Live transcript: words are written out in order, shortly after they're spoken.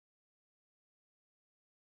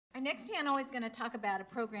Our next panel is going to talk about a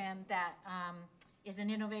program that is an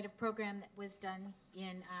innovative program that was done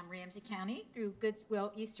in Ramsey County through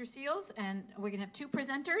Goodwill Easter Seals. And we're going to have two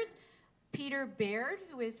presenters. Peter Baird,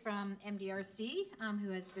 who is from MDRC,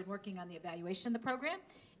 who has been working on the evaluation of the program,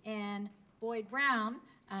 and Boyd Brown,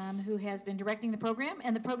 who has been directing the program.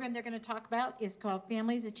 And the program they're going to talk about is called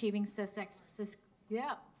Families Achieving Success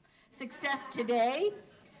Today,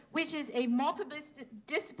 which is a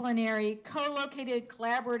multidisciplinary, co-located,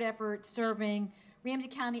 collaborative effort serving Ramsey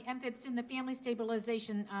County MFIPs in the family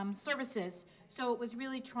stabilization services. So it was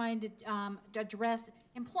really trying to address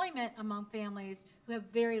employment among families who have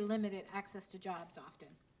very limited access to jobs often.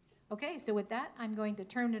 Okay, so with that, I'm going to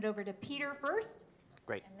turn it over to Peter first.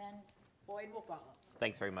 Great. And then Boyd will follow.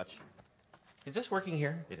 Thanks very much. Is this working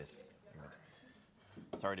here? It is.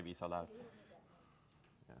 Sorry to be so loud.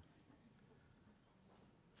 Yeah.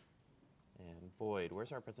 And Boyd,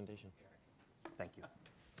 where's our presentation? Thank you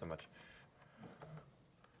so much.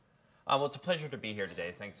 Well, it's a pleasure to be here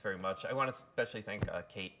today. Thanks very much. I want to especially thank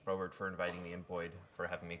Kate Robert for inviting me and Boyd for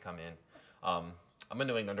having me come in. I'm a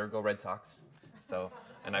New Englander, go Red Sox.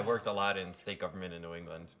 And I worked a lot in state government in New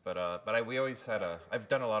England. We always had I've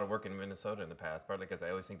done a lot of work in Minnesota in the past, partly because I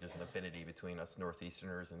always think there's an affinity between us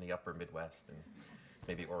Northeasterners and the upper Midwest, and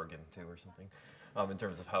maybe Oregon too or something, in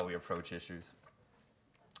terms of how we approach issues.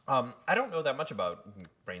 I don't know that much about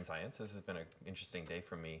brain science. This has been an interesting day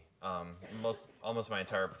for me. Almost my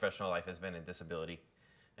entire professional life has been in disability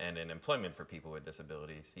and in employment for people with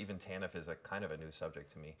disabilities. Even TANF is a kind of a new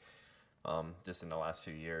subject to me, just in the last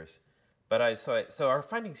few years. But so our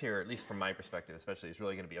findings here, at least from my perspective especially, is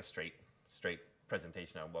really going to be a straight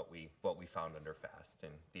presentation on what we found under FAST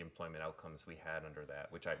and the employment outcomes we had under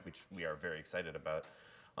that, which we are very excited about.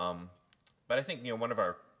 But I think one of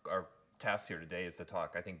our tasks here today is to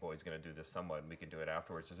talk. I think Boyd's going to do this somewhat, and we can do it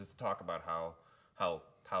afterwards. Is to talk about how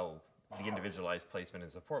the individualized placement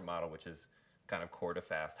and support model, which is kind of core to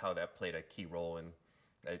FAST, how that played a key role in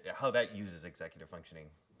how that uses executive functioning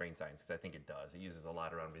brain science. Because I think it does. It uses a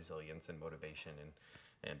lot around resilience and motivation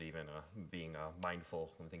and even being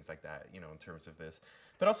mindful and things like that. In terms of this,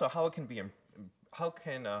 but also how can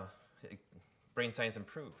brain science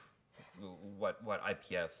improve what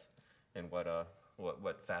IPS and what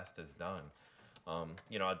FAST has done.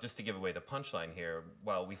 Just to give away the punchline here,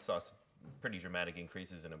 while we saw some pretty dramatic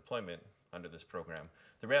increases in employment under this program,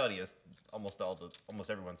 the reality is almost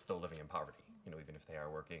everyone's still living in poverty, even if they are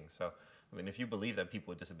working. So, if you believe that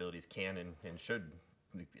people with disabilities can and should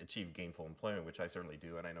achieve gainful employment, which I certainly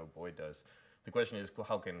do, and I know Boyd does, the question is,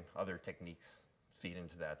 how can other techniques feed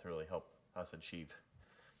into that to really help us achieve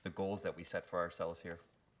the goals that we set for ourselves here?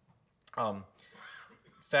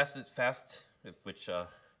 FAST, which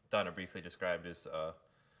Donna briefly described,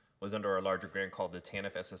 was under a larger grant called the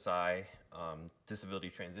TANF SSI Disability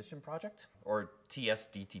Transition Project, or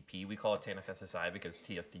TSDTP. We call it TANF SSI because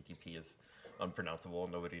TSDTP is unpronounceable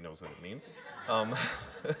and nobody knows what it means.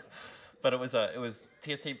 But it was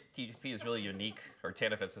TSDTP is really unique, or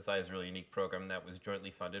TANF SSI is a really unique program that was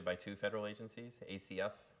jointly funded by two federal agencies,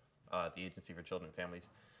 ACF, the Agency for Children and Families,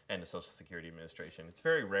 and the Social Security Administration. It's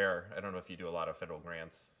very rare. I don't know if you do a lot of federal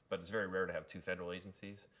grants, but it's very rare to have two federal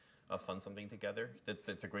agencies fund something together. It's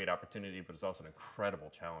a great opportunity, but it's also an incredible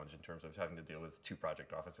challenge in terms of having to deal with two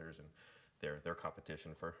project officers and their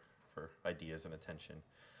competition for ideas and attention.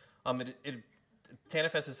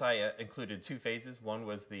 TANF SSI included two phases. One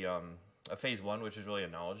was a phase one, which is really a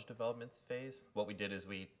knowledge development phase. What we did is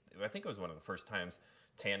I think it was one of the first times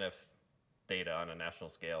TANF data on a national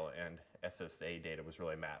scale and SSA data was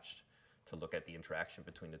really matched to look at the interaction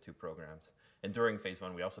between the two programs. And during phase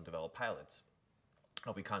one, we also developed pilots.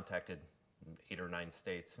 We contacted 8 or 9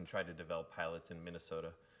 states and tried to develop pilots in Minnesota.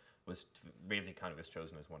 Ramsey County was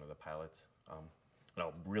chosen as one of the pilots. And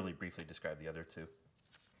I'll really briefly describe the other two.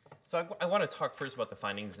 So I want to talk first about the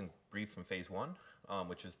findings in brief from phase one,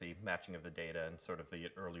 which is the matching of the data and sort of the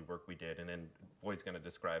early work we did. And then Boyd's going to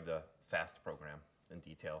describe the FAST program in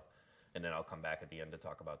detail. And then I'll come back at the end to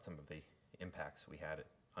talk about some of the impacts we had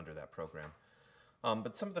under that program.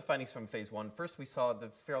 But some of the findings from phase one, first we saw the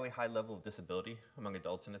fairly high level of disability among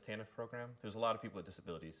adults in the TANF program. There's a lot of people with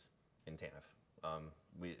disabilities in TANF.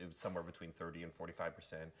 It was somewhere between 30 and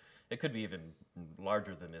 45%. It could be even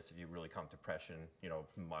larger than this if you really count depression,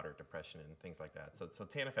 moderate depression and things like that. So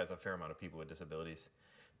TANF has a fair amount of people with disabilities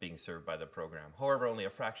being served by the program. However, only a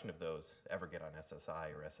fraction of those ever get on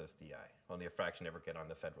SSI or SSDI. Only a fraction ever get on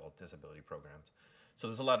the federal disability programs. So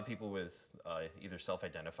there's a lot of people with either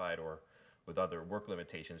self-identified or with other work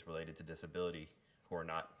limitations related to disability who are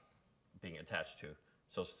not being attached to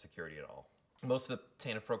Social Security at all. Most of the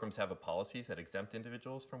TANF programs have policies that exempt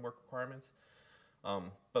individuals from work requirements.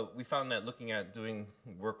 But we found that looking at doing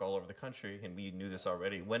work all over the country, and we knew this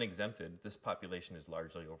already, when exempted, this population is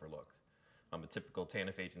largely overlooked. A typical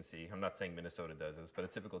TANF agency, I'm not saying Minnesota does this, but a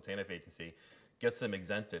typical TANF agency gets them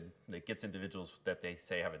exempted. It gets individuals that they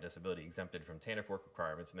say have a disability exempted from TANF work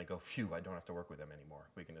requirements, and they go, phew, I don't have to work with them anymore.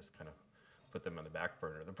 We can just kind of put them on the back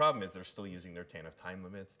burner. The problem is they're still using their TANF time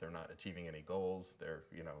limits. They're not achieving any goals.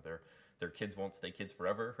 Their kids won't stay kids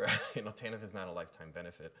forever. TANF is not a lifetime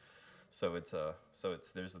benefit. So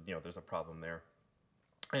there's a problem there.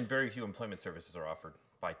 And very few employment services are offered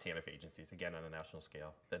by TANF agencies, again, on a national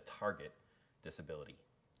scale, that target disability.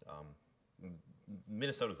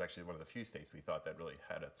 Minnesota is actually one of the few states we thought that really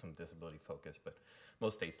had some disability focus, but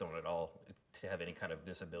most states don't at all have any kind of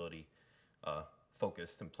disability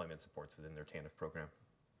focused employment supports within their TANF program.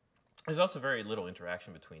 There's also very little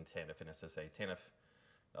interaction between TANF and SSA.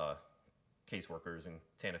 TANF caseworkers and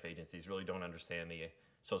TANF agencies really don't understand the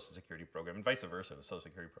Social Security program, and vice versa. The Social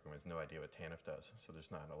Security program has no idea what TANF does, so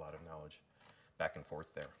there's not a lot of knowledge back and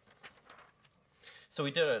forth there. So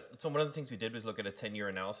one of the things we did was look at a 10-year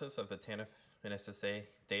analysis of the TANF and SSA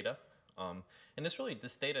data. And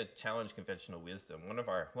this data challenged conventional wisdom.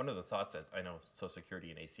 One of the thoughts that I know Social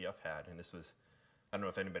Security and ACF had, and this was, I don't know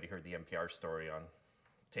if anybody heard the NPR story on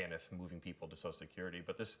TANF moving people to Social Security,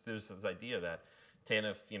 but there's this idea that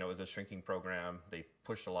TANF, is a shrinking program. They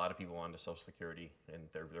pushed a lot of people onto Social Security, and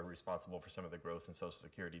they're responsible for some of the growth in Social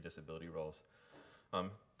Security disability roles. Our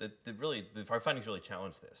findings really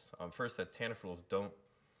challenge this. First, that TANF rules don't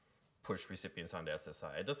push recipients onto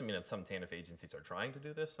SSI. It doesn't mean that some TANF agencies are trying to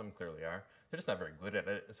do this. Some clearly are. They're just not very good at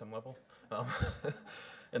it at some level.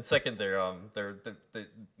 And second, they're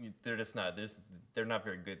just not. They're not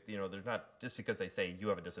very good. They're not, just because they say you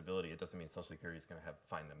have a disability, it doesn't mean Social Security is going to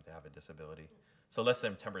find them to have a disability. So less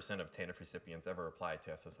than 10% of TANF recipients ever apply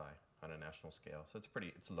to SSI on a national scale. So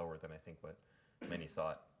it's lower than I think what many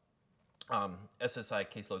thought. SSI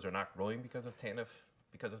caseloads are not growing because of TANF.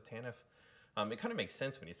 It kind of makes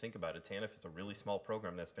sense when you think about it. TANF is a really small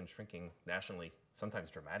program that's been shrinking nationally, sometimes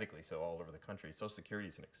dramatically so, all over the country. Social Security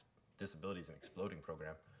and disability is an exploding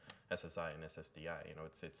program, SSI and SSDI.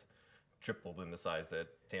 It's tripled in the size that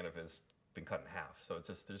TANF has been cut in half. So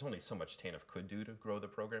there's only so much TANF could do to grow the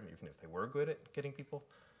program, even if they were good at getting people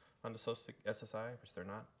onto SSI, which they're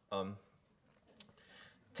not.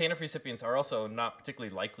 TANF recipients are also not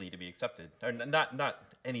particularly likely to be accepted, or not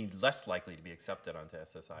any less likely to be accepted onto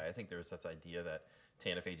SSI. I think there's this idea that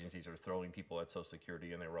TANF agencies are throwing people at Social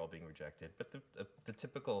Security and they were all being rejected. But the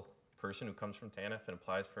typical person who comes from TANF and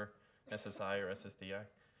applies for SSI or SSDI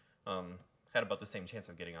had about the same chance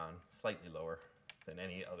of getting on, slightly lower than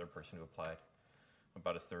any other person who applied.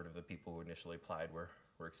 About a third of the people who initially applied were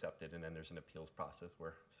accepted, and then there's an appeals process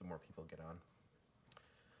where some more people get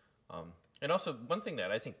on. And also, one thing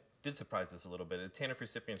that I think did surprise us a little bit, TANF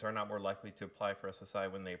recipients are not more likely to apply for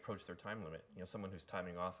SSI when they approach their time limit. Someone who's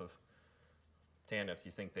timing off of TANF,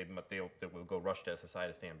 you think they will go rush to SSI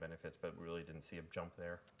to stay on benefits, but we really didn't see a jump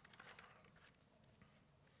there.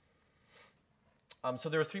 So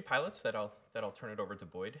there are 3 pilots that I'll turn it over to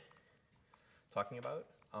Boyd talking about.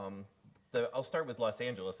 I'll start with Los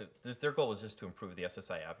Angeles. Their goal was just to improve the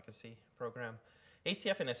SSI advocacy program.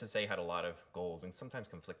 ACF and SSA had a lot of goals, and sometimes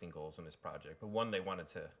conflicting goals in this project. But one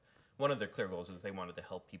of their clear goals is they wanted to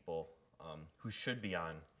help people who should be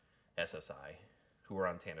on SSI, who are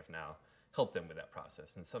on TANF now, help them with that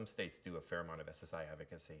process. And some states do a fair amount of SSI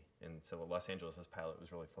advocacy, and so Los Angeles' pilot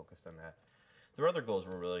was really focused on that. Their other goals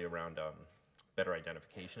were really around better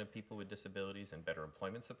identification of people with disabilities and better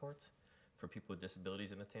employment supports for people with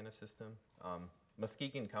disabilities in the TANF system.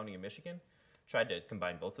 Muskegon County in Michigan tried to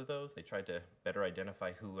combine both of those. They tried to better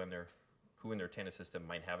identify who in their TANF system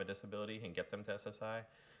might have a disability and get them to SSI.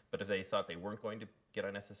 But if they thought they weren't going to get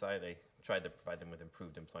on SSI, they tried to provide them with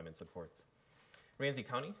improved employment supports. Ramsey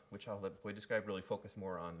County, which I'll let Boyd describe, really focused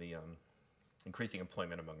more on the increasing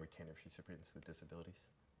employment among TANF recipients with disabilities.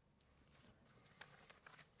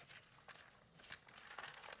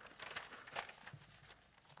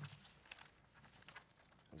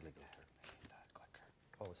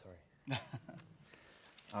 Oh, sorry.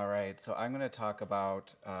 All right, so I'm going to talk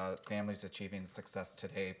about Families Achieving Success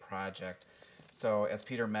Today project. So as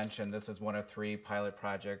Peter mentioned, this is one of 3 pilot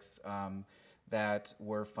projects that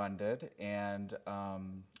were funded, and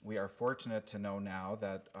we are fortunate to know now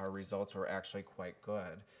that our results were actually quite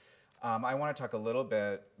good. I want to talk a little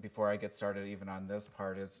bit, before I get started even on this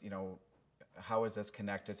part, is, how is this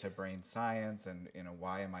connected to brain science, and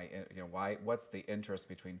why am I, what's the interest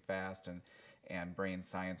between FAST and brain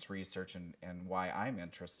science research, and why I'm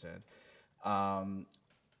interested.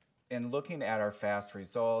 In looking at our FAST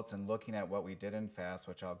results and looking at what we did in FAST,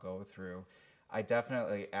 which I'll go through, I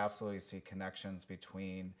definitely absolutely see connections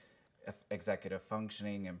between executive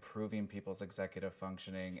functioning, improving people's executive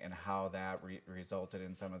functioning, and how that resulted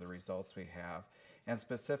in some of the results we have. And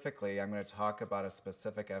specifically, I'm going to talk about a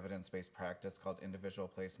specific evidence-based practice called individual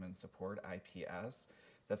placement support, IPS,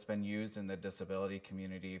 that's been used in the disability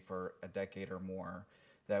community for a decade or more,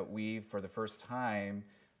 that we, for the first time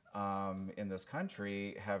in this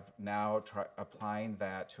country, have now applying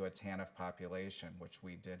that to a TANF population, which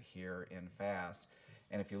we did here in FAST.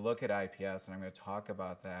 And if you look at IPS, and I'm going to talk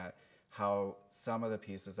about that, how some of the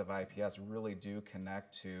pieces of IPS really do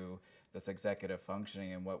connect to this executive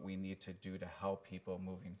functioning and what we need to do to help people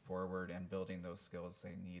moving forward and building those skills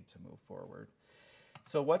they need to move forward.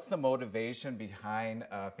 So what's the motivation behind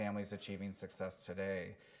families achieving success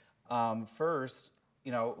today? First,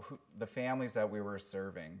 the families that we were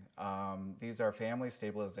serving. These are family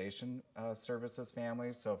stabilization services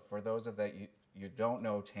families. So for those of that you don't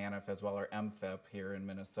know TANF as well, or MFIP here in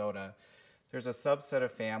Minnesota, there's a subset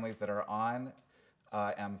of families that are on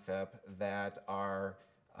MFIP that are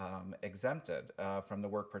exempted from the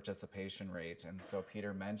work participation rate. And so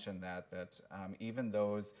Peter mentioned that even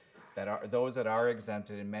those that are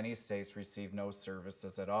exempted in many states receive no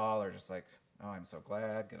services at all, or just like, oh, I'm so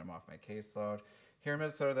glad, get them off my caseload. Here in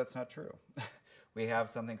Minnesota, that's not true. We have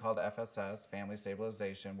something called FSS, Family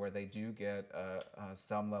Stabilization, where they do get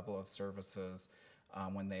some level of services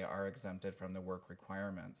when they are exempted from the work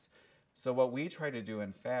requirements. So what we try to do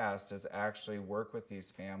in FAST is actually work with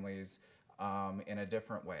these families in a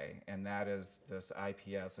different way, and that is this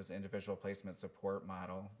IPS, this individual placement support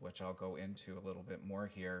model, which I'll go into a little bit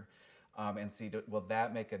more here, and see, will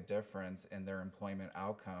that make a difference in their employment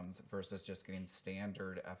outcomes versus just getting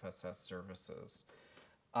standard FSS services.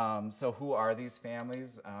 So who are these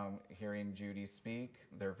families? Hearing Judy speak,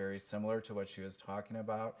 they're very similar to what she was talking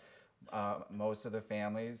about. Most of the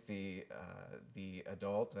families, the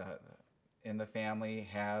adult in the family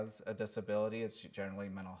has a disability. It's generally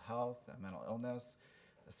mental health, a mental illness,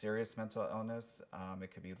 a serious mental illness.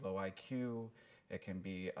 It could be low IQ. It can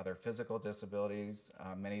be other physical disabilities.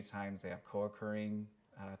 Many times they have co-occurring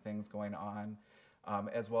things going on,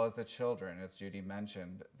 as well as the children. As Judy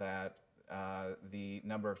mentioned, that the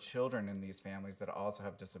number of children in these families that also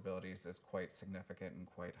have disabilities is quite significant and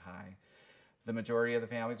quite high. The majority of the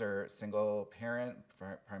families are single parent,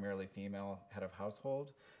 primarily female head of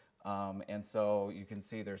household. And so you can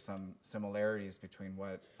see there's some similarities between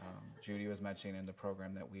what Judy was mentioning in the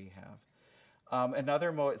program that we have.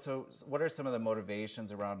 So what are some of the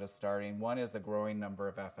motivations around us starting? One is the growing number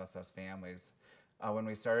of FSS families. When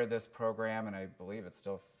we started this program, and I believe it's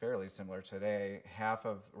still fairly similar today, half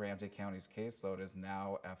of Ramsey County's caseload is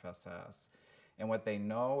now FSS. And what they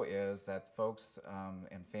know is that folks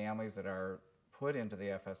and families that are put into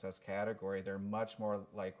the FSS category, they're much more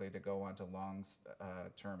likely to go on to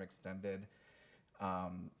long-term extended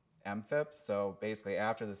MFIP. So basically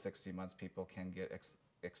after the 60 months, people can get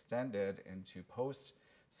extended into post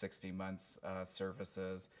 60 months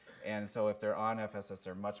services. And so if they're on FSS,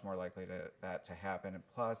 they're much more likely that to happen. And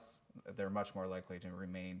plus, they're much more likely to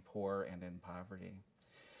remain poor and in poverty.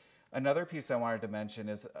 Another piece I wanted to mention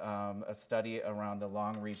is a study around the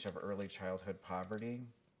long reach of early childhood poverty.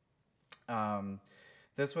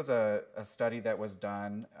 This was a study that was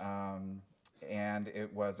done, and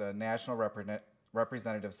it was a national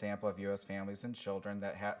representative sample of U.S. families and children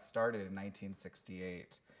that had started in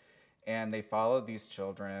 1968. And they followed these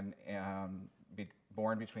children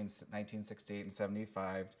born between 1968 and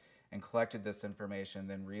 75 and collected this information,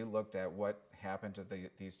 then re-looked at what happened to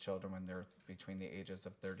these children when they're between the ages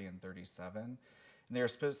of 30 and 37. And they were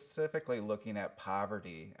specifically looking at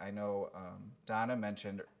poverty. I know Donna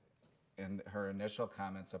mentioned in her initial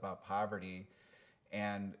comments about poverty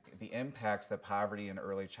and the impacts that poverty in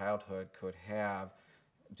early childhood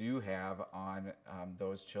do have on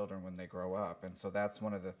those children when they grow up. And so that's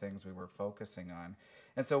one of the things we were focusing on.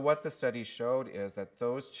 And so what the study showed is that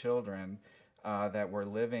those children that were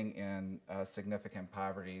living in significant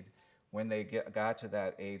poverty, when they got to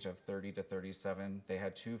that age of 30 to 37, they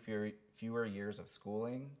had fewer years of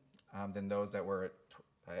schooling than those that were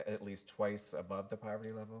at least twice above the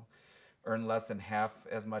poverty level, earned less than half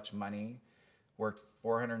as much money, worked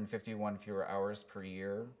 451 fewer hours per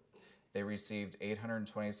year. They received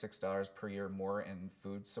 $826 per year more in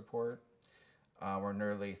food support, were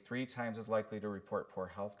nearly 3 times as likely to report poor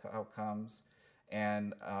health outcomes,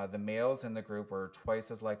 and the males in the group were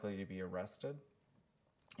twice as likely to be arrested.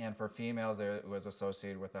 And for females, it was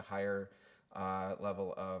associated with a higher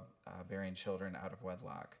level of bearing children out of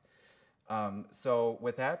wedlock. So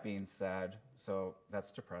with that being said, so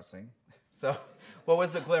that's depressing. So what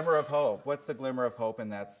was the glimmer of hope? What's the glimmer of hope in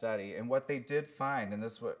that study? And what they did find, and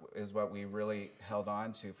this is what we really held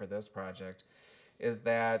on to for this project, is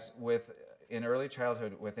that in early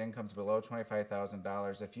childhood with incomes below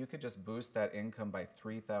 $25,000, if you could just boost that income by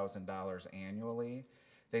 $3,000 annually,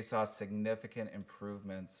 they saw significant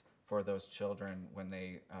improvements for those children when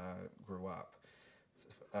they grew up.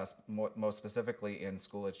 Most specifically in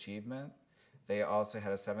school achievement. They also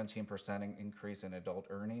had a 17% increase in adult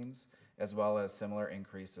earnings, as well as similar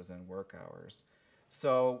increases in work hours.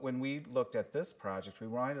 So when we looked at this project, we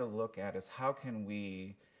wanted to look at is how can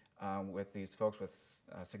we, with these folks with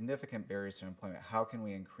significant barriers to employment, how can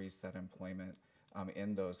we increase that employment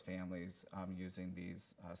in those families using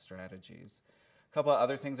these strategies? A couple of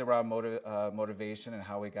other things around motivation and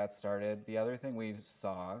how we got started. The other thing we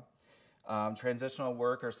saw, transitional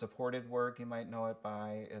work or supported work, you might know it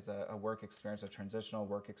by, is a work experience, a transitional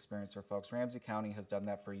work experience for folks. Ramsey County has done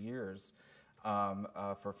that for years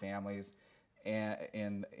for families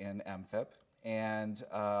in MFIP. And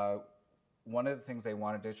one of the things they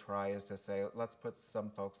wanted to try is to say, let's put some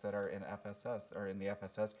folks that are in FSS or in the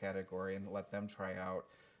FSS category and let them try out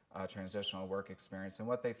transitional work experience. And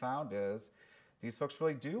what they found is these folks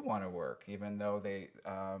really do want to work, even though they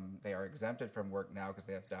are exempted from work now because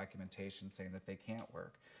they have documentation saying that they can't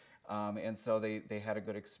work. And so they had a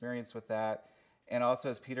good experience with that. And also,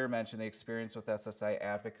 as Peter mentioned, the experience with SSI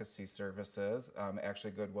advocacy services.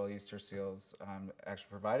 Actually, Goodwill Easter Seals actually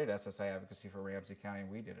provided SSI advocacy for Ramsey County, and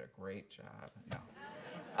we did a great job.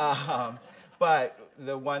 No. But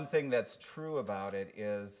the one thing that's true about it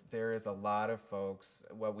is there is a lot of folks,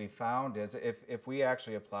 what we found is if we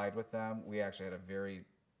actually applied with them, we actually had a very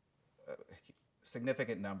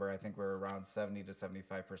significant number. I think we're around 70 to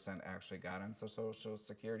 75% actually got on Social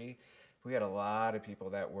Security. We had a lot of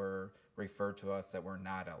people that were referred to us that were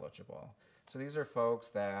not eligible. So these are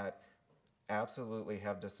folks that absolutely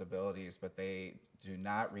have disabilities, but they do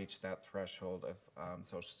not reach that threshold of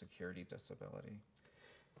Social Security disability.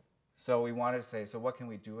 So we wanted to say, so what can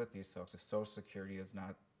we do with these folks? If Social Security is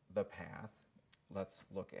not the path, let's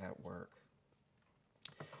look at work.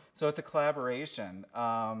 So it's a collaboration.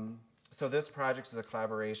 So this project is a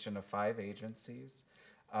collaboration of 5 agencies.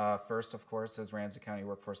 First, of course, is Ramsey County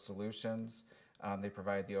Workforce Solutions. They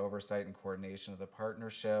provide the oversight and coordination of the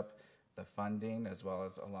partnership, the funding, as well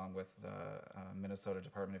as along with the Minnesota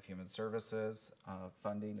Department of Human Services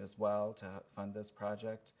funding as well to fund this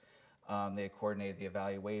project. They coordinated the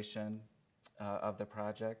evaluation of the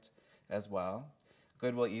project as well.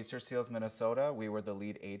 Goodwill Easter Seals Minnesota, we were the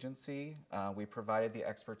lead agency. We provided the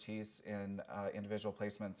expertise in individual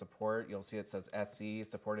placement and support. You'll see it says SE,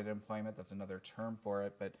 supported employment. That's another term for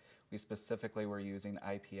it, but we specifically were using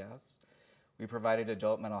IPS. We provided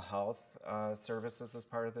adult mental health services as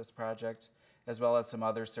part of this project, as well as some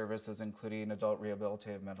other services, including adult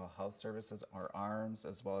rehabilitative mental health services, or ARMS,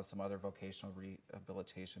 as well as some other vocational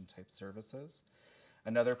rehabilitation type services.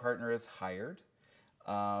 Another partner is Hired.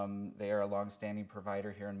 They are a longstanding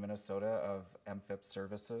provider here in Minnesota of MFIP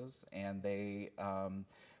services, and they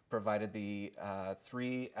provided the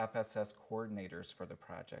 3 FSS coordinators for the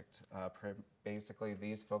project. Basically,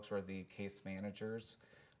 these folks were the case managers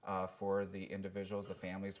for the individuals, the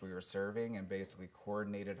families we were serving, and basically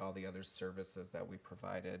coordinated all the other services that we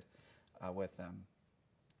provided with them.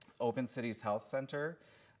 Open Cities Health Center,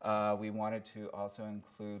 we wanted to also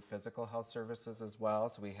include physical health services as well,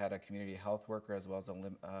 so we had a community health worker as well as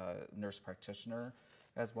a nurse practitioner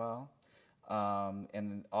as well.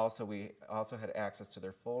 And also we also had access to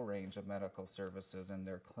their full range of medical services in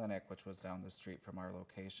their clinic, which was down the street from our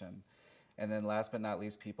location. And then last but not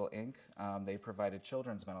least, People Inc. They provided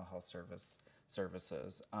children's mental health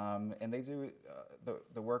services. And they do,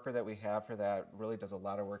 the worker that we have for that really does a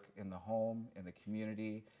lot of work in the home, in the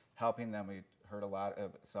community, helping them. We heard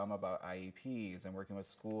some about IEPs and working with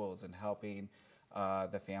schools and helping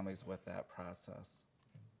the families with that process.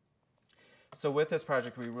 So with this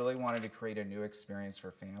project, we really wanted to create a new experience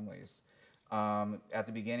for families. At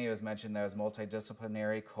the beginning, it was mentioned that it was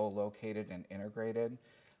multidisciplinary, co-located, and integrated.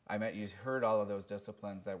 You heard all of those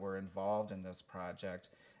disciplines that were involved in this project,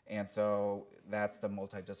 and so that's the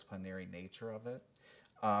multidisciplinary nature of it.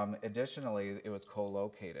 Additionally, it was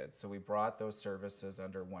co-located, so we brought those services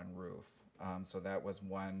under one roof. So that was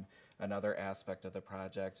another aspect of the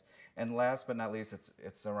project. And last but not least,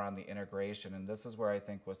 it's around the integration, and this is where I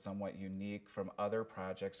think was somewhat unique from other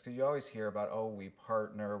projects, because you always hear about, oh, we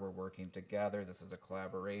partner, we're working together, this is a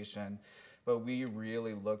collaboration. But we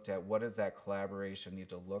really looked at what does that collaboration need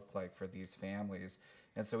to look like for these families.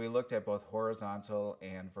 And so we looked at both horizontal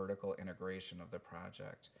and vertical integration of the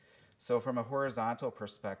project. So from a horizontal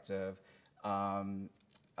perspective,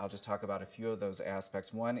 I'll just talk about a few of those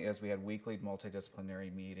aspects. One is we had weekly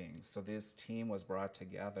multidisciplinary meetings. So this team was brought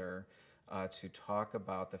together to talk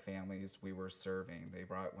about the families we were serving. They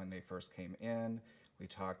brought, when they first came in, we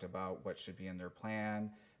talked about what should be in their plan,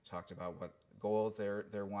 talked about what goals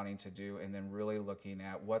they're wanting to do, and then really looking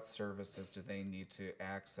at what services do they need to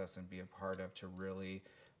access and be a part of to really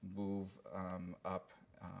move up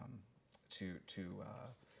to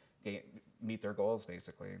meet their goals,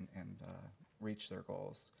 basically, and reach their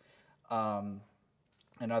goals.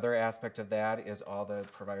 Another aspect of that is all the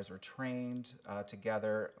providers were trained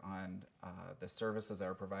together on the services that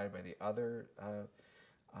are provided by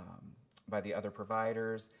the other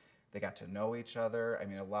providers. They got to know each other. I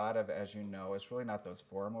mean, a lot of, as you know, it's really not those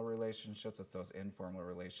formal relationships, it's those informal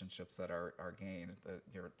relationships that are gained.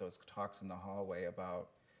 Those talks in the hallway about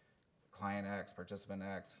client X, participant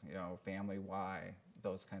X, family Y,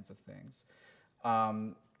 those kinds of things.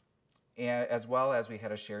 And as well as we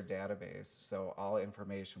had a shared database, so all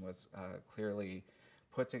information was clearly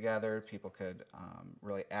put together. People could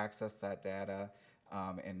really access that data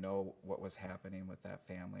and know what was happening with that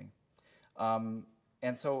family.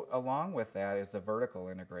 And so along with that is the vertical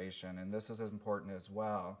integration, and this is important as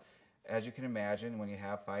well. As you can imagine, when you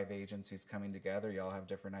have 5 agencies coming together, you all have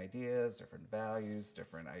different ideas, different values,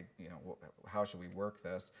 different, how should we work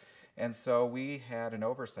this? And so we had an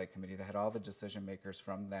oversight committee that had all the decision makers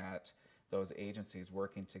from those agencies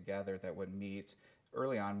working together that would meet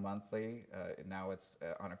early on monthly, now it's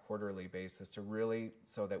on a quarterly basis, to really,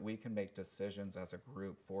 so that we can make decisions as a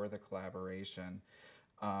group for the collaboration.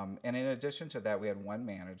 And in addition to that, we had one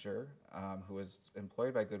manager who was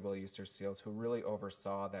employed by Goodwill Easter Seals who really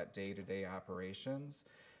oversaw that day-to-day operations,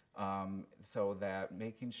 so that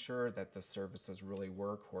making sure that the services really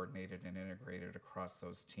were coordinated and integrated across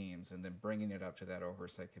those teams, and then bringing it up to that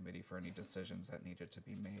oversight committee for any decisions that needed to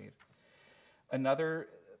be made. Another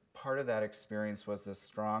part of that experience was this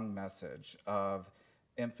strong message of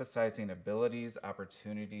emphasizing abilities,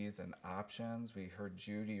 opportunities, and options. We heard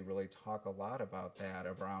Judy really talk a lot about that,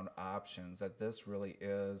 around options, that this really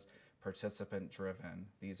is participant-driven.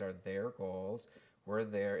 These are their goals. We're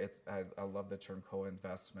there. I love the term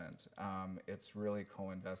co-investment. It's really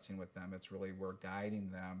co-investing with them. It's really, we're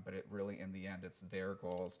guiding them, but it really, in the end, it's their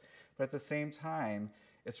goals. But at the same time,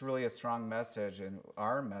 it's really a strong message, and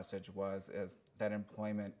our message is that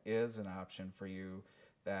employment is an option for you,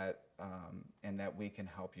 and that we can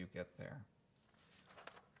help you get there.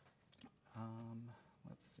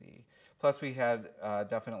 Let's see. Plus, we had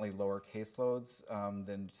definitely lower caseloads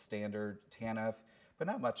than standard TANF, but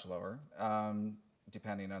not much lower,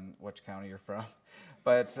 depending on which county you're from.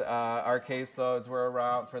 But our caseloads were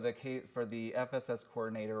around, for the FSS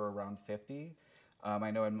coordinator, around 50.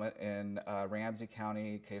 I know in Ramsey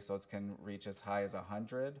County, caseloads can reach as high as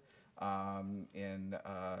 100 in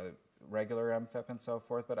regular MFIP and so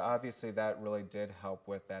forth, but obviously that really did help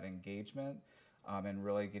with that engagement and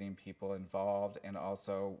really getting people involved, and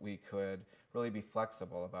also we could really be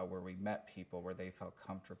flexible about where we met people, where they felt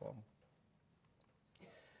comfortable.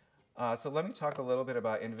 So let me talk a little bit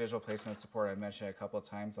about individual placement support. I mentioned it a couple of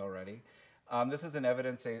times already. This is an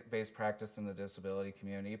evidence-based practice in the disability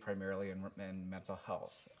community, primarily in mental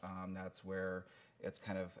health. That's where it's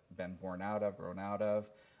kind of been born out of, grown out of.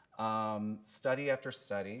 Study after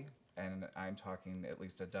study, and I'm talking at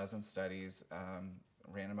least a dozen studies,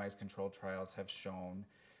 randomized controlled trials have shown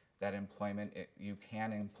that you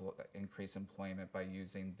can increase employment by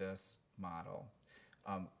using this model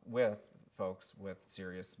with folks with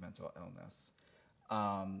serious mental illness.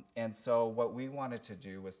 And so what we wanted to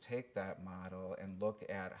do was take that model and look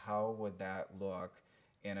at how would that look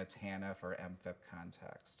in a TANF or MFIP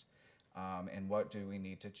context. And what do we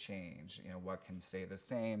need to change? What can stay the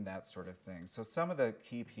same, that sort of thing. So some of the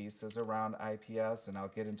key pieces around IPS, and I'll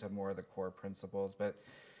get into more of the core principles, but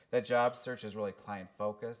that job search is really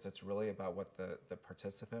client-focused. It's really about what the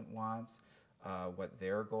participant wants, what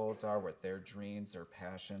their goals are, what their dreams, their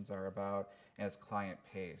passions are about, and it's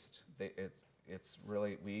client-paced. It's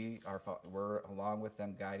really, we're along with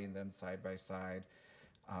them, guiding them side by side,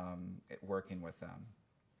 working with them.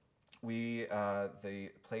 The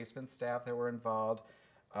placement staff that were involved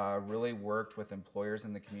really worked with employers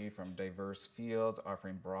in the community from diverse fields,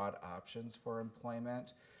 offering broad options for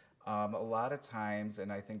employment. A lot of times,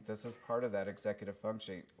 and I think this is part of that executive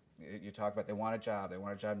function, you talk about they want a job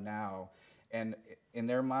now, and in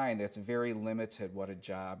their mind, it's very limited what a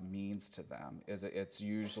job means to them. It's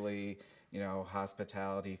usually,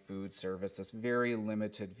 hospitality, food service, this very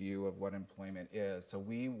limited view of what employment is. So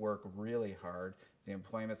we work really hard, the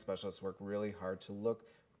employment specialists work really hard to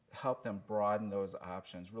help them broaden those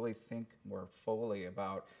options, really think more fully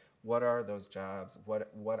about What are those jobs?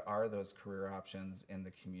 What are those career options in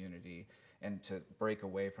the community? And to break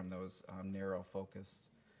away from those narrow focuses.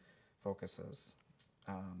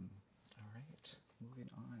 All right, moving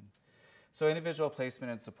on. So individual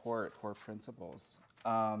placement and support, core principles.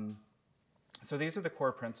 So these are the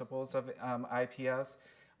core principles of IPS.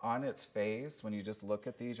 On its face, when you just look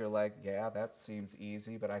at these, you're like, yeah, that seems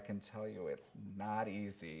easy, but I can tell you it's not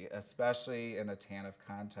easy, especially in a TANF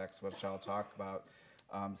context, which I'll talk about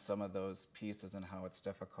some of those pieces and how it's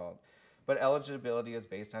difficult. But eligibility is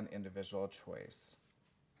based on individual choice.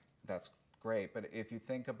 That's great, but if you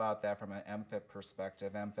think about that from an MFIP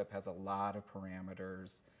perspective, MFIP has a lot of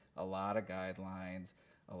parameters, a lot of guidelines,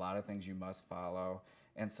 a lot of things you must follow.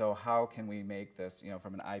 And so how can we make this,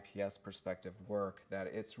 from an IPS perspective work, that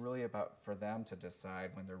it's really about for them to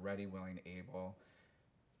decide when they're ready, willing, able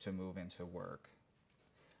to move into work.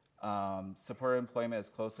 Supported employment is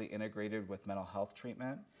closely integrated with mental health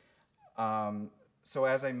treatment. So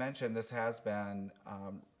as I mentioned, this has been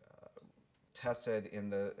tested in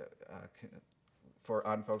the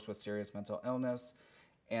on folks with serious mental illness.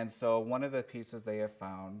 And so one of the pieces they have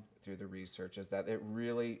found through the research is that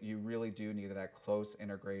you really do need that close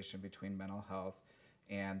integration between mental health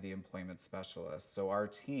and the employment specialist. So our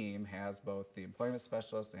team has both the employment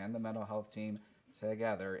specialist and the mental health team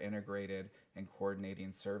together integrated and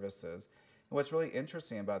coordinating services. And what's really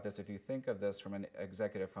interesting about this, if you think of this from an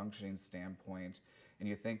executive functioning standpoint, and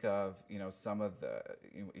you think of,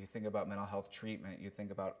 you think about mental health treatment, you think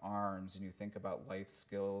about ARMS, and you think about life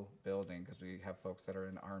skill building, because we have folks that are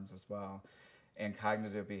in ARMS as well, and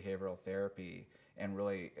cognitive behavioral therapy. And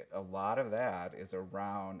really, a lot of that is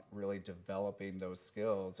around really developing those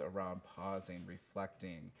skills around pausing,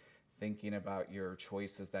 reflecting, thinking about your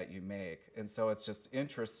choices that you make. And so it's just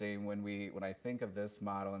interesting when I think of this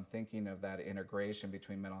model and thinking of that integration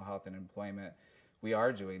between mental health and employment, we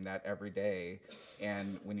are doing that every day.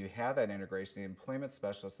 And when you have that integration, the employment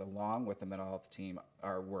specialists along with the mental health team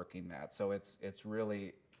are working that. So it's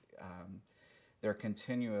really, they're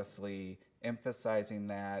continuously emphasizing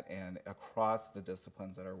that and across the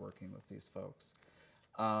disciplines that are working with these folks.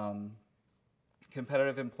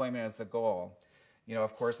 Competitive employment is the goal.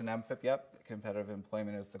 Of course, in MFIP, yep, competitive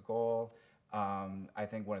employment is the goal. I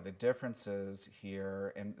think one of the differences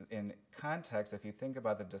here in context, if you think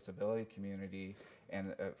about the disability community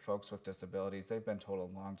and folks with disabilities, they've been told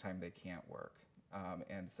a long time they can't work,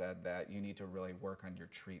 and said that you need to really work on your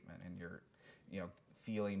treatment and your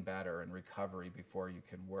feeling better and recovery before you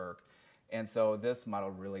can work. And so this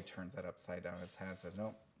model really turns that upside down its head and says,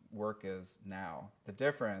 no, work is now. The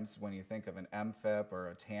difference when you think of an MFIP or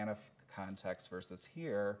a TANF context versus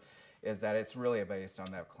here is that it's really based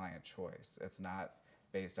on that client choice. It's not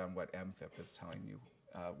based on what MFIP is telling you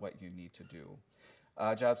what you need to do.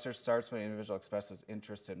 Job search starts when an individual expresses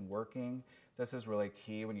interest in working. This is really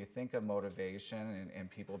key when you think of motivation and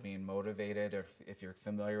people being motivated. If you're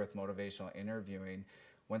familiar with motivational interviewing,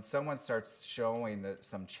 when someone starts showing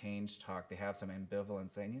some change talk, they have some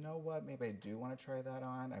ambivalence saying, you know what, maybe I do want to try that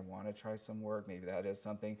on. I want to try some work. Maybe that is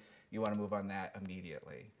something. You want to move on that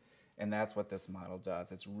immediately. And that's what this model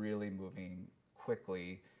does. It's really moving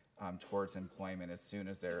quickly towards employment as soon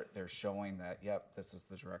as they're showing that, yep, this is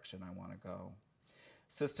the direction I want to go.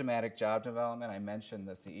 Systematic job development, I mentioned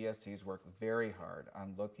this, the ESCs work very hard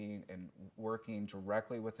on looking and working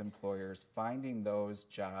directly with employers, finding those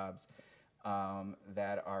jobs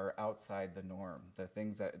that are outside the norm, the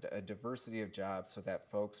things that, a diversity of jobs so that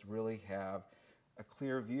folks really have a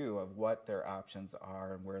clear view of what their options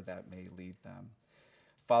are and where that may lead them.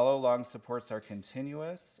 Follow-along supports are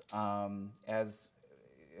continuous. As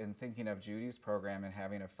in thinking of Judy's program and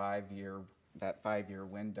having that 5-year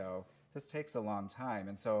window, this takes a long time.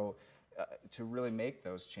 And so to really make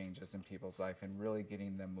those changes in people's life and really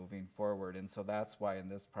getting them moving forward. And so that's why in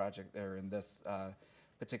this project, or in this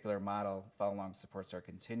particular model, follow-along supports are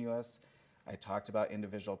continuous. I talked about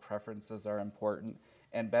individual preferences are important,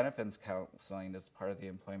 and benefits counseling is part of the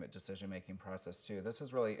employment decision-making process too. This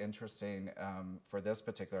is really interesting for this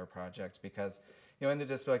particular project because, in the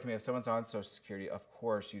disability community, if someone's on Social Security, of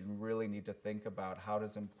course, you really need to think about how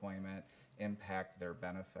does employment impact their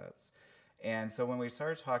benefits. And so when we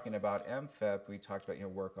started talking about MFIP, we talked about,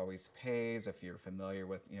 work always pays, if you're familiar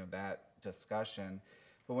with, that discussion.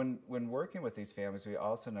 But when working with these families, we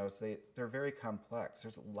also notice they're very complex.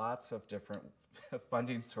 There's lots of different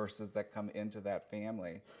funding sources that come into that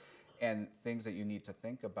family and things that you need to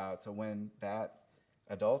think about. So when that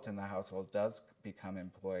adult in the household does become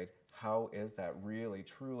employed, how is that really,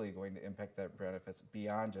 truly going to impact their benefits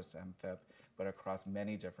beyond just MFIP, but across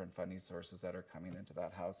many different funding sources that are coming into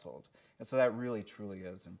that household? And so that really, truly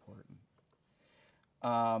is important.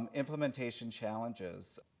 Implementation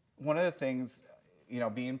challenges. One of the things,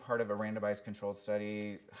 being part of a randomized controlled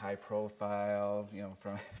study, high profile,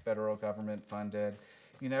 from federal government funded,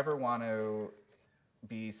 you never want to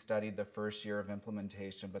be studied the first year of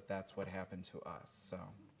implementation, but that's what happened to us. So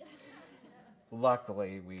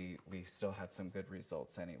luckily, we still had some good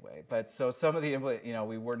results anyway. But so some of the,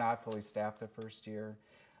 we were not fully staffed the first year.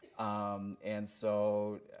 And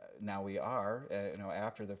so now we are,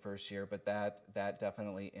 after the first year, but that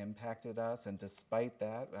definitely impacted us. And despite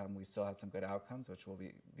that, we still had some good outcomes, which we'll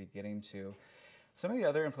be getting to. Some of the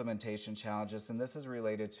other implementation challenges, and this is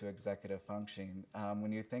related to executive functioning.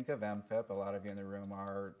 When you think of MFIP, a lot of you in the room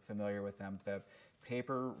are familiar with MFIP,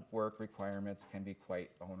 paperwork requirements can be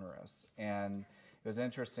quite onerous. And it was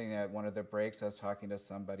interesting at one of the breaks, I was talking to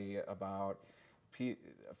somebody about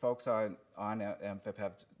folks on MFIP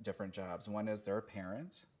have different jobs. One is they're a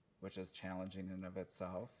parent, which is challenging in and of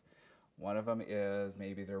itself. One of them is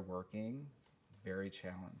maybe they're working, very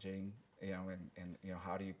challenging, and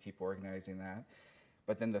how do you keep organizing that?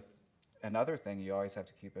 But then another thing you always have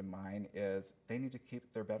to keep in mind is they need to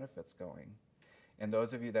keep their benefits going. And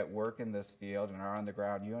those of you that work in this field and are on the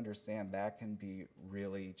ground, you understand that can be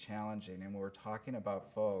really challenging. And when we're talking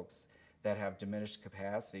about folks that have diminished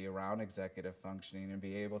capacity around executive functioning and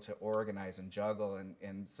be able to organize and juggle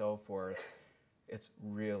and so forth, it's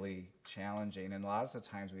really challenging. And lots of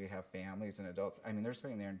times we have families and adults, they're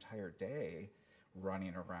spending their entire day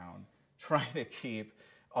running around trying to keep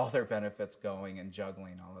all their benefits going and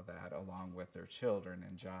juggling all of that along with their children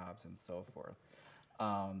and jobs and so forth.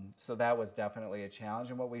 So that was definitely a challenge.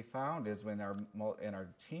 And what we found is in our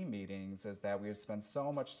team meetings is that we would spend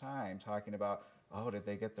so much time talking about, oh, did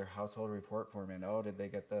they get their household report form in? Oh, did they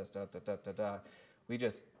get this? Da, da, da, da, da. We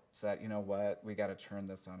just said, you know what, we got to turn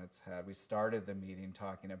this on its head. We started the meeting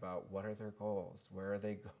talking about what are their goals? Where are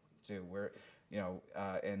they going to?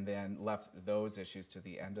 And then left those issues to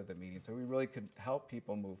the end of the meeting. So we really could help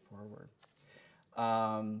people move forward.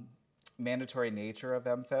 Mandatory nature of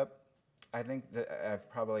MFIP. I think that I've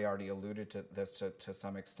probably already alluded to this to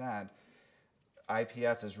some extent.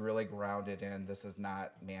 IPS is really grounded in this is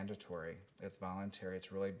not mandatory. It's voluntary.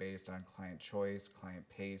 It's really based on client choice, client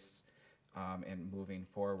pace, and moving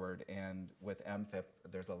forward. And with MFIP,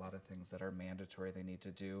 there's a lot of things that are mandatory they need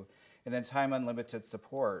to do. And then time unlimited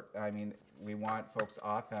support. We want folks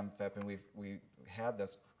off MFIP, and we had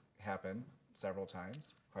this happen several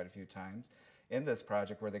times, quite a few times, in this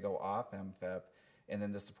project where they go off MFIP, and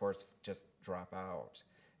then the supports just drop out.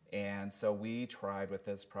 And so we tried with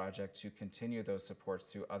this project to continue those supports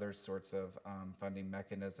through other sorts of funding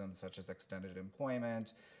mechanisms, such as extended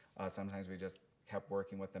employment. Sometimes we just kept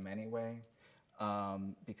working with them anyway,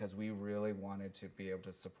 because we really wanted to be able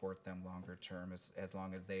to support them longer term as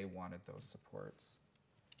long as they wanted those supports.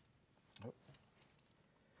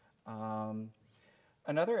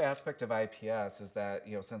 Another aspect of IPS is that,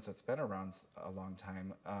 since it's been around a long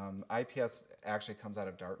time, IPS actually comes out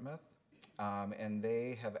of Dartmouth, and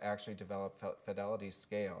they have actually developed fidelity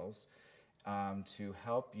scales to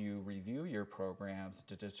help you review your programs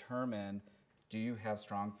to determine, do you have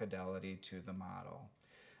strong fidelity to the model?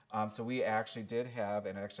 So we actually did have,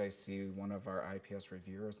 and actually I see one of our IPS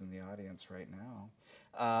reviewers in the audience right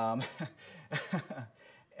now,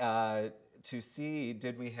 to see,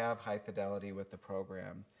 did we have high fidelity with the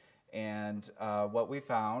program? And what we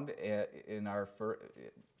found in our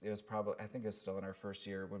it was probably, I think it's still in our first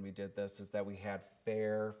year when we did this, is that we had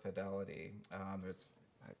fair fidelity. It's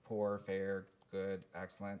poor, fair, good,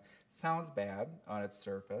 excellent. Sounds bad on its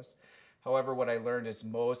surface. However, what I learned is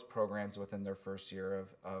most programs within their first year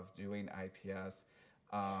of doing IPS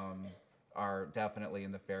are definitely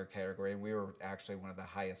in the fair category, and we were actually one of the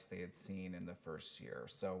highest they had seen in the first year.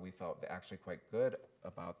 So we felt actually quite good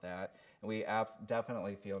about that, and we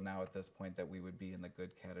definitely feel now at this point that we would be in the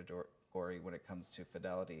good category when it comes to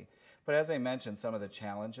fidelity. But as I mentioned, some of the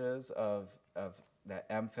challenges of that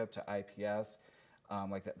MFIP to IPS,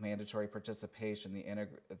 like that mandatory participation,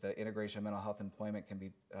 the integration of mental health employment can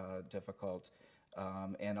be difficult,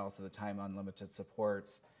 and also the time unlimited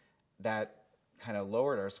supports, that kind of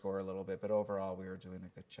lowered our score a little bit, but overall we were doing a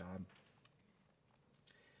good job.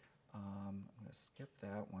 I'm going to skip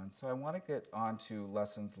that one. So I want to get on to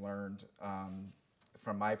lessons learned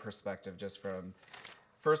from my perspective,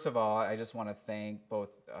 first of all, I just want to thank both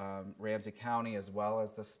Ramsey County as well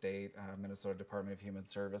as the state, Minnesota Department of Human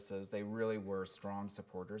Services. They really were strong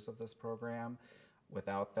supporters of this program.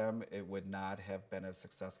 Without them, it would not have been as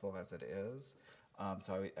successful as it is.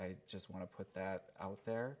 So I just want to put that out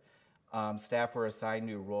there. Staff were assigned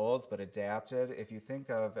new roles but adapted. If you think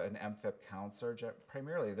of an MFIP counselor,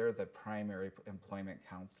 primarily they're the primary employment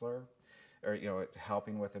counselor. or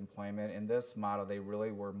helping with employment. In this model, they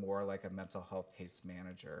really were more like a mental health case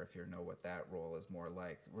manager, if you know what that role is more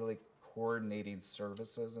like, really coordinating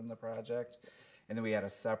services in the project. And then we had a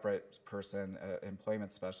separate person,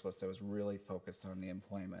 employment specialist, that was really focused on the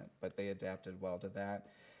employment, but they adapted well to that.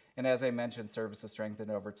 And as I mentioned, services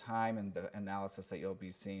strengthened over time, and the analysis that you'll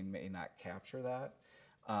be seeing may not capture that,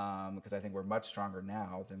 because I think we're much stronger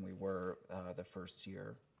now than we were the first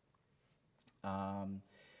year.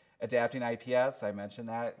 Adapting IPS, I mentioned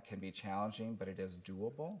that, can be challenging, but it is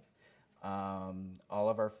doable.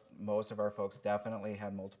 Most of our folks definitely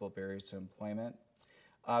had multiple barriers to employment.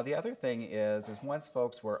 The other thing is once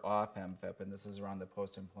folks were off MFIP, and this is around the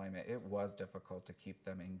post-employment, it was difficult to keep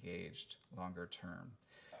them engaged longer term.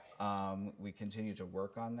 We continue to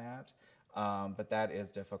work on that, but that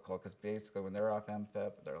is difficult because basically when they're off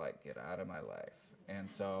MFIP, they're like, get out of my life. And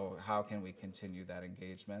so how can we continue that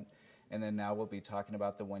engagement? And then now we'll be talking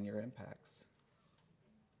about the one-year impacts.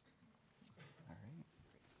 All right.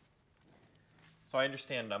 So I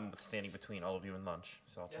understand I'm standing between all of you and lunch,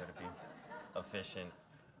 so I'll try to be efficient.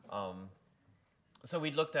 So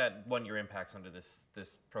we looked at one-year impacts under this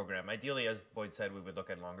program. Ideally, as Boyd said, we would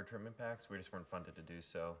look at longer-term impacts. We just weren't funded to do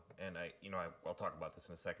so. And I'll talk about this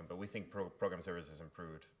in a second, but we think program services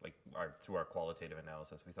improved, like through our qualitative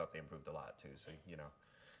analysis. We thought they improved a lot too. So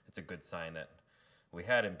it's a good sign that we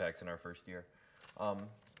had impacts in our first year.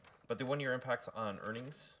 But the one-year impacts on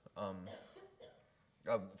earnings.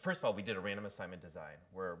 First of all, we did a random assignment design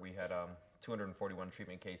where we had 241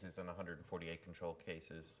 treatment cases and 148 control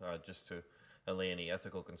cases, just to allay any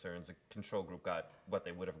ethical concerns. The control group got what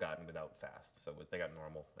they would have gotten without FAST, so they got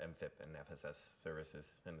normal MFIP and FSS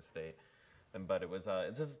services in the state. But it was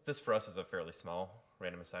this for us is a fairly small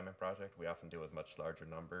random assignment project. We often deal with much larger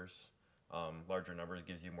numbers. Larger numbers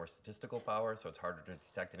gives you more statistical power, so it's harder to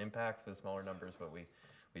detect an impact with smaller numbers. But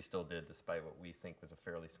we still did, despite what we think was a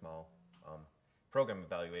fairly small program,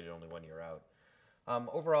 evaluated only 1 year out.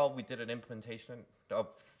 Overall, we did an implementation.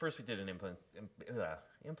 First, we did an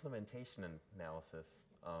implementation analysis,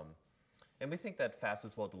 and we think that FAST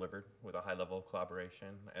is well delivered with a high level of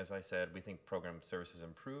collaboration. As I said, we think program services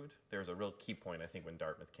improved. There's a real key point, I think, when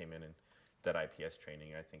Dartmouth came in and that IPS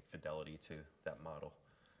training. I think fidelity to that model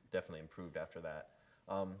definitely improved after that.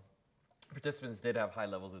 Participants did have high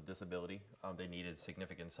levels of disability. They needed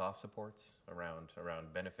significant soft supports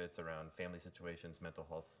around benefits, around family situations, mental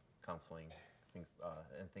health counseling, and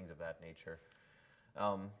things of that nature.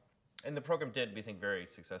 And the program did, we think, very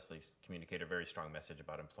successfully communicate a very strong message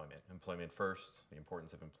about employment. Employment first, the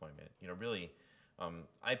importance of employment. Really,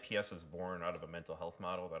 IPS was born out of a mental health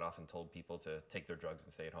model that often told people to take their drugs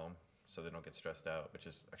and stay at home so they don't get stressed out, which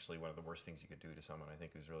is actually one of the worst things you could do to someone, I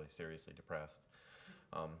think, who's really seriously depressed.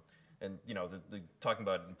 And the talking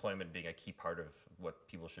about employment being a key part of what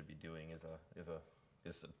people should be doing is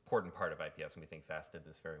an important part of IPS, and we think FAST did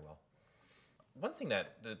this very well. One thing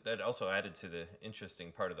that also added to the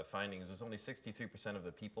interesting part of the findings was only 63% of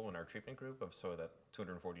the people in our treatment group, so that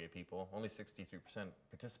 248 people, only 63%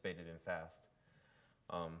 participated in FAST.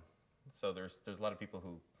 So there's a lot of people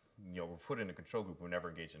who were put in a control group who never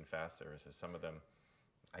engaged in FAST services. Some of them,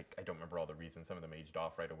 I don't remember all the reasons. Some of them aged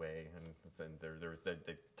off right away, and then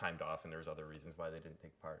they timed off, and there's other reasons why they didn't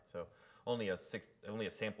take part. So only a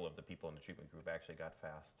sample of the people in the treatment group actually got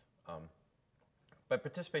FAST. But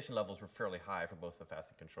participation levels were fairly high for both the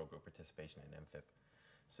FAST and control group participation in MFIP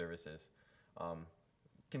services.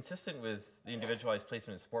 Consistent with the individualized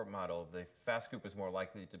placement and support model, the FAST group was more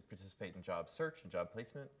likely to participate in job search and job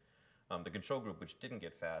placement. The control group, which didn't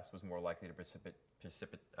get FAST, was more likely to participate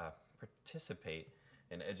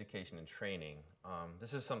in education and training.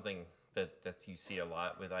 This is something that you see a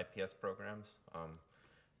lot with IPS programs.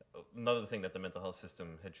 Another thing that the mental health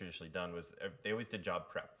system had traditionally done was they always did job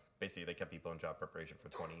prep. Basically, they kept people in job preparation for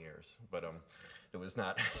 20 years, but it was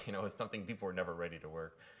not, it's something people were never ready to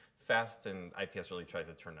work. FAST and IPS really tries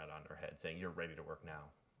to turn that on their head, saying you're ready to work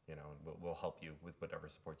now, and we'll help you with whatever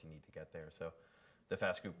support you need to get there. So the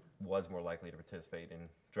FAST group was more likely to participate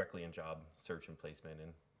directly in job search and placement,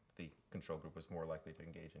 and the control group was more likely to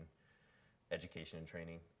engage in education and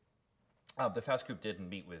training. The FAST group did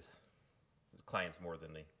meet with clients more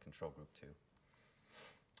than the control group too.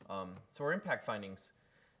 So our impact findings.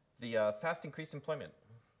 The FAST increased employment.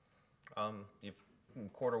 In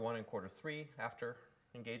quarter 1 and quarter 3, after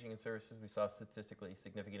engaging in services, we saw a statistically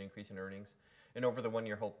significant increase in earnings. And over the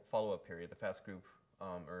 1-year follow-up period, the FAST group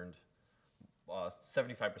earned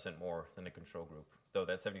 75% more than the control group, though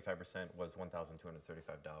that 75% was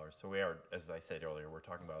 $1,235. So we are, as I said earlier, we're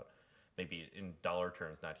talking about maybe in dollar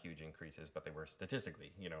terms, not huge increases, but they were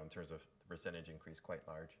statistically, in terms of the percentage increase, quite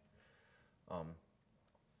large.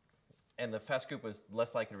 And the FAST group was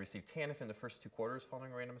less likely to receive TANF in the first 2 quarters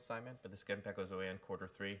following a random assignment, but this impact goes away in quarter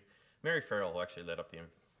 3. Mary Farrell, who actually led up the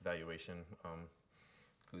evaluation,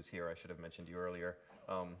 who's here, I should have mentioned you earlier.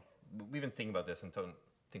 We've been thinking about this and don't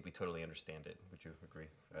think we totally understand it. Would you agree?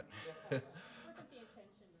 It wasn't the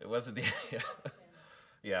intention. It wasn't the,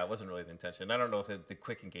 yeah, it wasn't really the intention. I don't know if the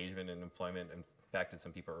quick engagement in employment impacted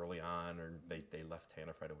some people early on or they left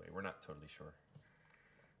TANF right away. We're not totally sure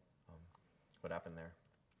what happened there.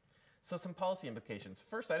 So some policy implications.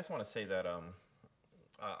 First, I just want to say that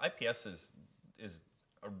IPS is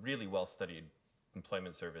a really well-studied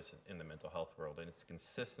employment service in the mental health world, and it's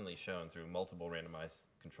consistently shown through multiple randomized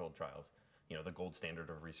controlled trials, you know, the gold standard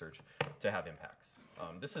of research, to have impacts.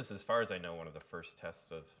 This is, as far as I know, one of the first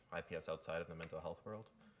tests of IPS outside of the mental health world,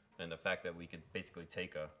 and the fact that we could basically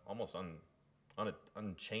take a almost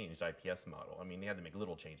unchanged IPS model. I mean, you had to make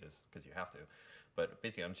little changes because you have to, but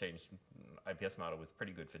basically unchanged IPS model with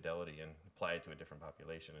pretty good fidelity and apply it to a different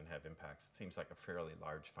population and have impacts. Seems like a fairly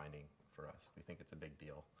large finding for us. We think it's a big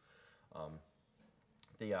deal.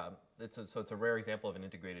 So it's a rare example of an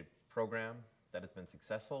integrated program that has been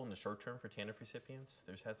successful in the short term for TANF recipients.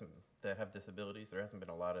 That have disabilities. There hasn't been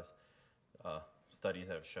a lot of studies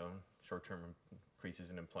that have shown short-term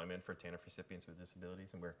increases in employment for TANF recipients with disabilities,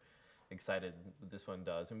 and we're excited that this one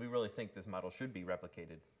does. And we really think this model should be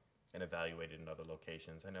replicated and evaluated in other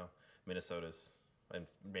locations. I know Minnesota's and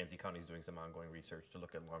Ramsey County is doing some ongoing research to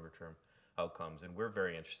look at longer-term outcomes, and we're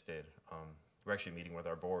very interested. We're actually meeting with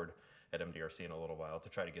our board at MDRC in a little while to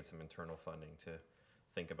try to get some internal funding to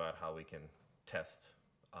think about how we can test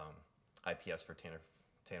IPS for TANF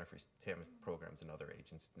programs in other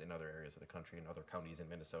areas of the country, in other counties in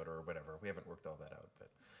Minnesota or whatever. We haven't worked all that out,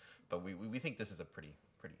 but we think this is a pretty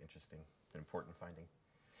interesting and important finding.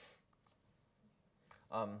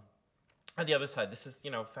 On the other side, this is,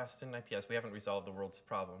 FAST and IPS. We haven't resolved the world's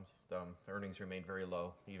problems. Earnings remain very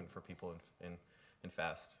low, even for people in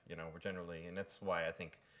FAST. We're generally, and that's why I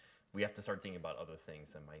think we have to start thinking about other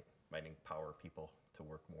things that might empower people to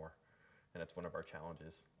work more, and that's one of our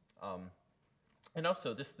challenges. And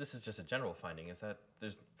also, this is just a general finding, is that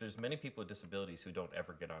there's many people with disabilities who don't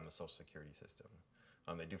ever get on the Social Security system.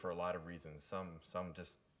 They do for a lot of reasons. Some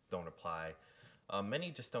just don't apply.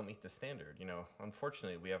 Many just don't meet the standard.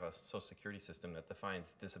 Unfortunately, we have a Social Security system that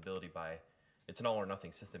defines disability by, it's an all or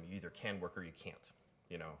nothing system. You either can work or you can't.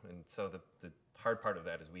 And so the hard part of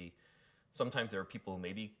that is sometimes there are people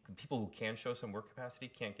who can show some work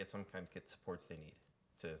capacity sometimes get supports they need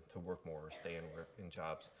to work more or stay in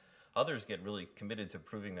jobs. Others get really committed to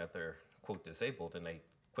proving that they're, quote, disabled, and they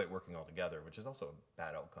quit working altogether, which is also a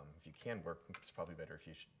bad outcome. If you can work, it's probably better if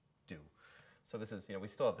you do. So this is, we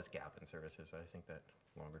still have this gap in services. I think that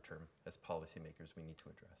longer term, as policymakers, we need to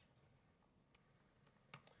address.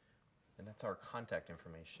 And that's our contact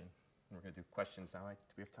information. And we're going to do questions now. Do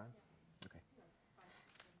we have time? Okay.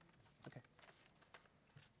 Okay.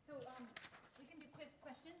 So we can do quick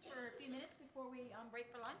questions for a few minutes before we break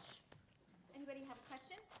for lunch. Anybody have a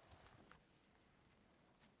question?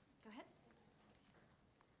 Go ahead.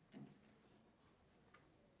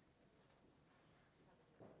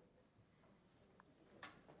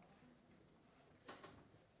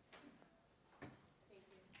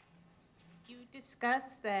 You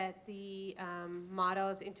discussed that the model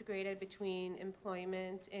is integrated between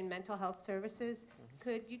employment and mental health services.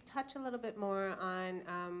 Could you touch a little bit more on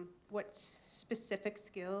what specific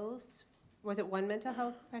skills? Was it one mental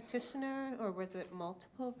health practitioner or was it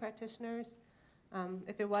multiple practitioners?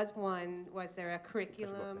 If it was one, was there a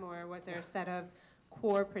curriculum or was there a set of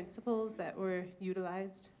core principles that were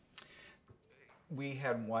utilized? We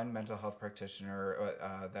had one mental health practitioner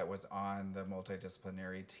that was on the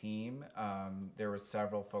multidisciplinary team. There were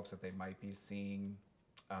several folks that they might be seeing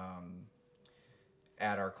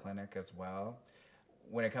at our clinic as well.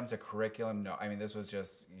 When it comes to curriculum, no. I mean, this was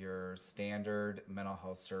just your standard mental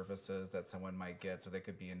health services that someone might get. So they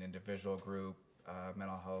could be an individual group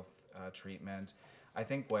mental health treatment. I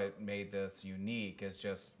think what made this unique is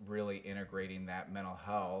just really integrating that mental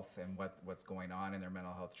health and what's going on in their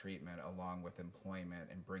mental health treatment along with employment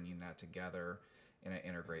and bringing that together in an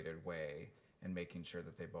integrated way and making sure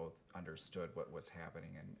that they both understood what was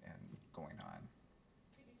happening and going on.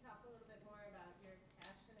 Could you talk a little bit more about your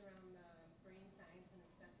passion around the brain science and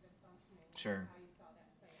executive functioning? Sure. And how you saw that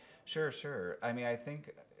play out? Sure. I mean, I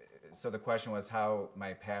think, so the question was how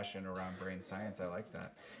my passion around brain science, I like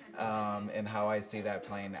that, and how I see that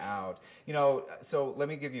playing out. So let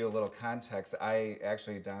me give you a little context. Donna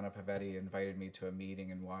Pavetti invited me to a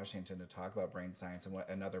meeting in Washington to talk about brain science and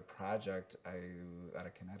another project out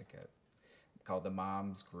of Connecticut called the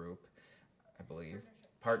Moms Group, I believe.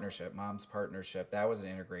 partnership, Mom's Partnership, that was an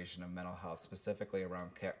integration of mental health, specifically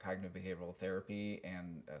around cognitive behavioral therapy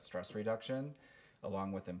and stress reduction,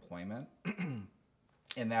 along with employment.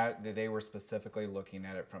 And that they were specifically looking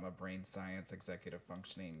at it from a brain science executive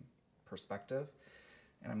functioning perspective.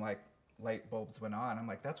 And I'm like, light bulbs went on. I'm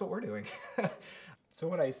like, that's what we're doing. So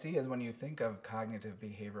what I see is when you think of cognitive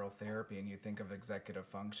behavioral therapy and you think of executive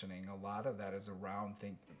functioning, a lot of that is around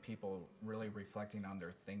people really reflecting on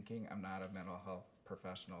their thinking. I'm not a mental health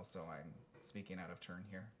professional, so I'm speaking out of turn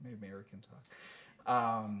here. Maybe Mary can talk.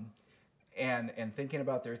 And thinking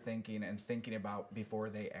about their thinking and thinking about before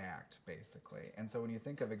they act, basically. And so when you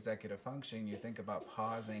think of executive functioning, you think about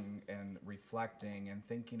pausing and reflecting and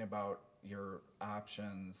thinking about your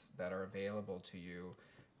options that are available to you.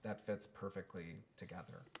 That fits perfectly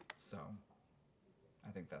together. So I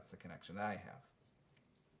think that's the connection that I have.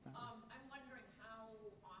 I'm wondering how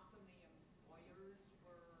often the employers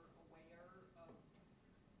were aware of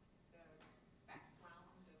the background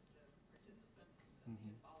of the participants and the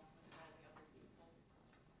involvement of all the other people.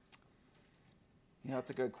 Yeah, that's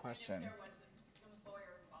a good And question. if there was an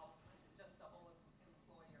employer involvement, just the whole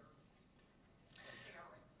employer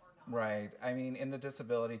sharing or not. Right. I mean, in the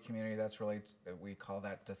disability community, that's really, we call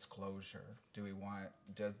that disclosure.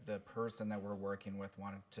 Does the person that we're working with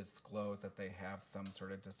want to disclose that they have some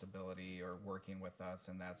sort of disability or working with us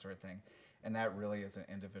and that sort of thing? And that really is an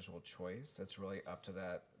individual choice. It's really up to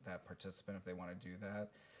that participant if they want to do that.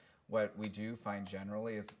 What we do find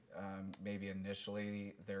generally is maybe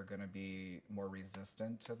initially they're going to be more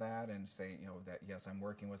resistant to that and say, that yes, I'm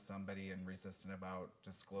working with somebody and resistant about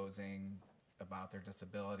disclosing about their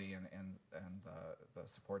disability and the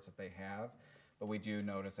supports that they have. But we do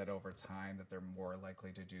notice that over time that they're more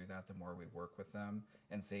likely to do that the more we work with them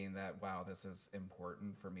and seeing that, wow, this is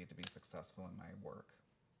important for me to be successful in my work.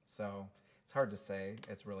 So it's hard to say.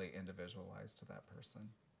 It's really individualized to that person.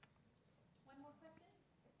 One more question?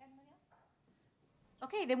 Anyone else?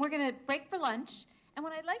 Okay, then we're going to break for lunch. And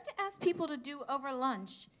what I'd like to ask people to do over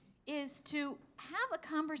lunch is to have a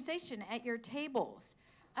conversation at your tables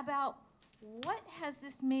about what has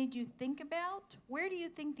this made you think about? Where do you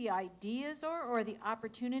think the ideas are or the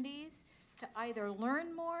opportunities to either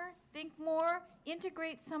learn more, think more,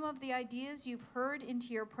 integrate some of the ideas you've heard into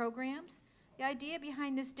your programs? The idea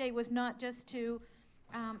behind this day was not just to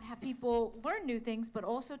have people learn new things, but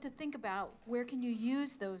also to think about where can you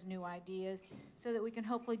use those new ideas so that we can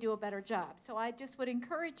hopefully do a better job. So I just would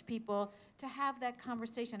encourage people to have that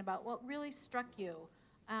conversation about what really struck you.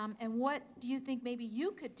 And what do you think maybe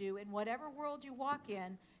you could do in whatever world you walk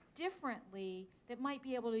in differently that might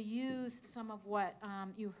be able to use some of what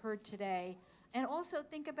you heard today? And also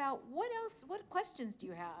think about what questions do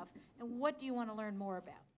you have and what do you want to learn more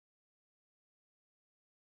about?